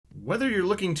Whether you're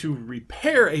looking to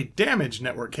repair a damaged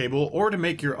network cable or to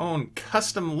make your own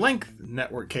custom length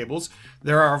network cables,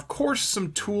 there are of course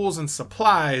some tools and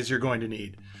supplies you're going to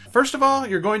need. First of all,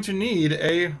 you're going to need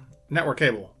a network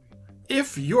cable.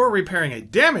 If you're repairing a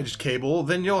damaged cable,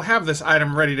 then you'll have this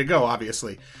item ready to go,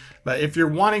 obviously. But if you're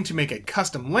wanting to make a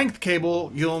custom length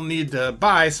cable, you'll need to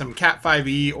buy some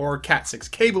CAT5e or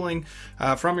CAT6 cabling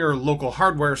from your local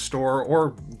hardware store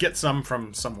or get some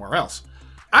from somewhere else.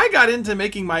 I got into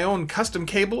making my own custom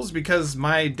cables because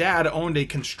my dad owned a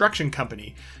construction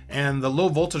company, and the low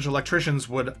voltage electricians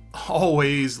would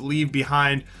always leave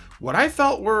behind what I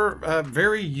felt were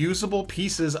very usable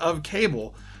pieces of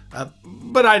cable.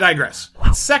 But I digress.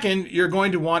 Second, you're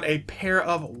going to want a pair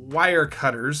of wire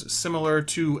cutters similar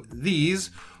to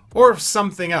these or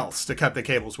something else to cut the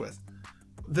cables with.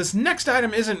 This next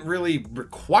item isn't really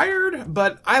required,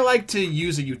 but I like to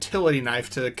use a utility knife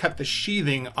to cut the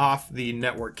sheathing off the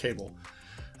network cable.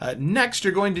 Next,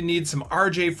 you're going to need some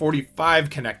RJ-45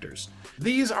 connectors.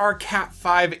 These are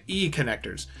CAT5e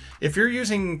connectors. If you're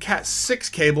using CAT6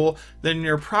 cable, then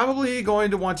you're probably going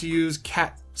to want to use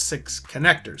CAT6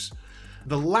 connectors.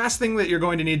 The last thing that you're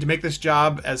going to need to make this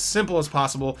job as simple as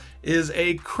possible is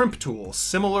a crimp tool,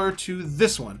 similar to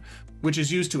this one, which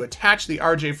is used to attach the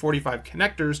RJ-45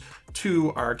 connectors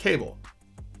to our cable.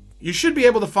 You should be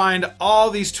able to find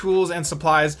all these tools and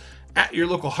supplies at your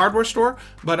local hardware store,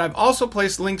 but I've also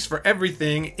placed links for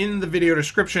everything in the video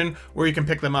description where you can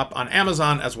pick them up on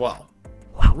Amazon as well.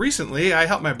 Recently, I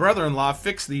helped my brother-in-law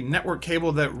fix the network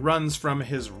cable that runs from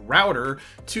his router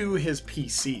to his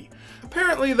PC.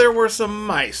 Apparently there were some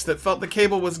mice that felt the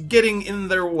cable was getting in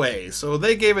their way, so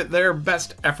they gave it their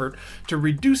best effort to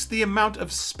reduce the amount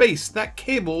of space that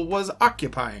cable was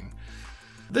occupying.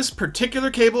 This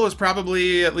particular cable is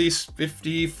probably at least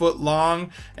 50 foot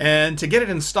long, and to get it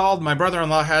installed, my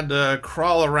brother-in-law had to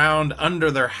crawl around under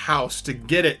their house to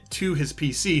get it to his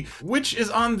PC, which is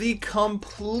on the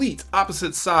complete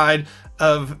opposite side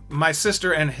of my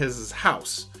sister and his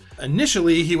house.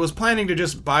 Initially, he was planning to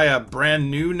just buy a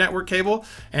brand new network cable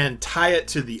and tie it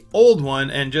to the old one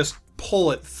and just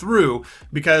pull it through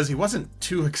because he wasn't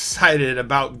too excited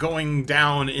about going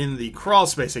down in the crawl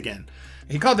space again.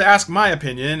 He called to ask my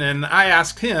opinion, and I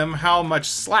asked him how much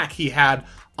slack he had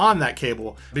on that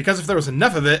cable, because if there was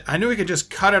enough of it, I knew he could just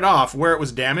cut it off where it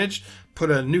was damaged, put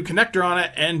a new connector on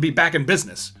it, and be back in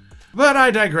business. But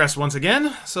I digress once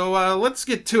again, so let's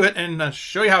get to it and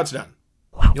show you how it's done.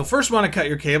 You'll first want to cut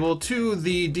your cable to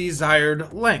the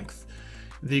desired length.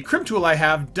 The crimp tool I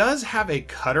have does have a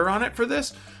cutter on it for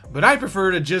this, but I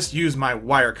prefer to just use my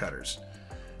wire cutters.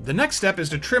 The next step is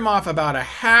to trim off about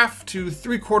 1/2 to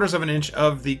 3/4 of an inch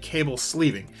of the cable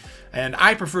sleeving, and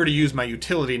I prefer to use my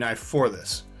utility knife for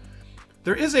this.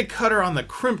 There is a cutter on the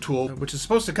crimp tool, which is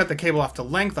supposed to cut the cable off to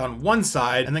length on one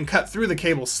side and then cut through the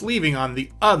cable sleeving on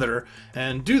the other,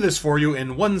 and do this for you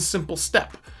in one simple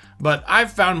step. But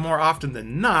I've found more often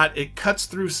than not, it cuts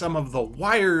through some of the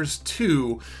wires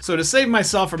too, so to save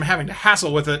myself from having to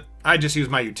hassle with it, I just use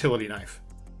my utility knife.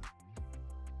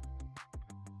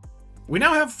 We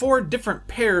now have 4 different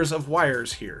pairs of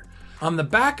wires here. On the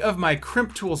back of my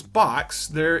crimp tools box,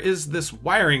 there is this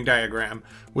wiring diagram,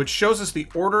 which shows us the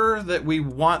order that we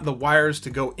want the wires to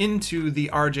go into the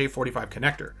RJ-45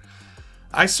 connector.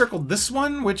 I circled this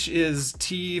one, which is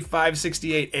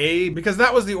T568A, because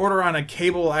that was the order on a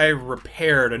cable I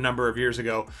repaired a number of years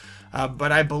ago.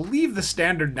 But I believe the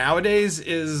standard nowadays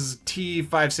is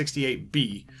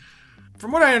T568B.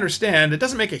 From what I understand, it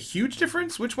doesn't make a huge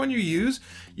difference which one you use.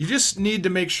 You just need to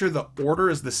make sure the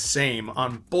order is the same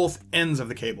on both ends of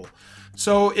the cable.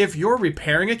 So if you're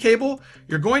repairing a cable,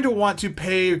 you're going to want to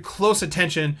pay close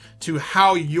attention to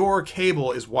how your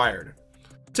cable is wired.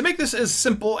 To make this as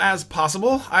simple as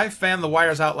possible, I fan the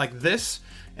wires out like this,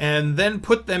 and then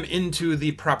put them into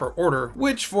the proper order,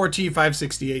 which for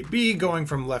T568B, going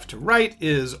from left to right,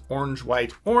 is orange,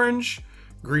 white, orange,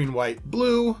 green, white,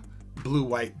 blue, blue,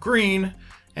 white, green,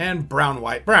 and brown,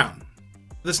 white, brown.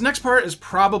 This next part is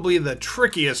probably the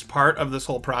trickiest part of this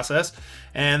whole process,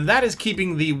 and that is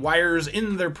keeping the wires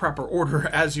in their proper order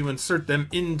as you insert them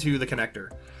into the connector.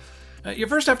 You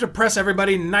first have to press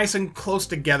everybody nice and close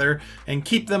together and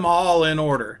keep them all in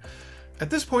order. At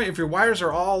this point, if your wires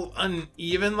are all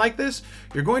uneven like this,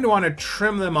 you're going to want to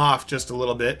trim them off just a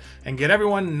little bit and get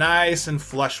everyone nice and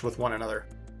flush with one another.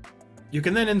 You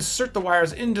can then insert the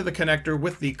wires into the connector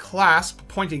with the clasp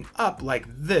pointing up like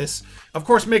this, of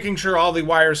course making sure all the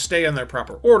wires stay in their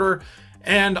proper order,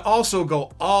 and also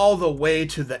go all the way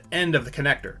to the end of the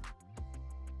connector.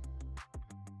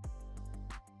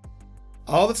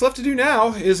 All that's left to do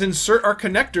now is insert our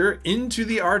connector into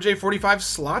the RJ-45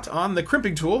 slot on the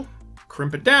crimping tool,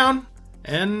 crimp it down,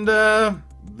 and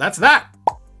that's that.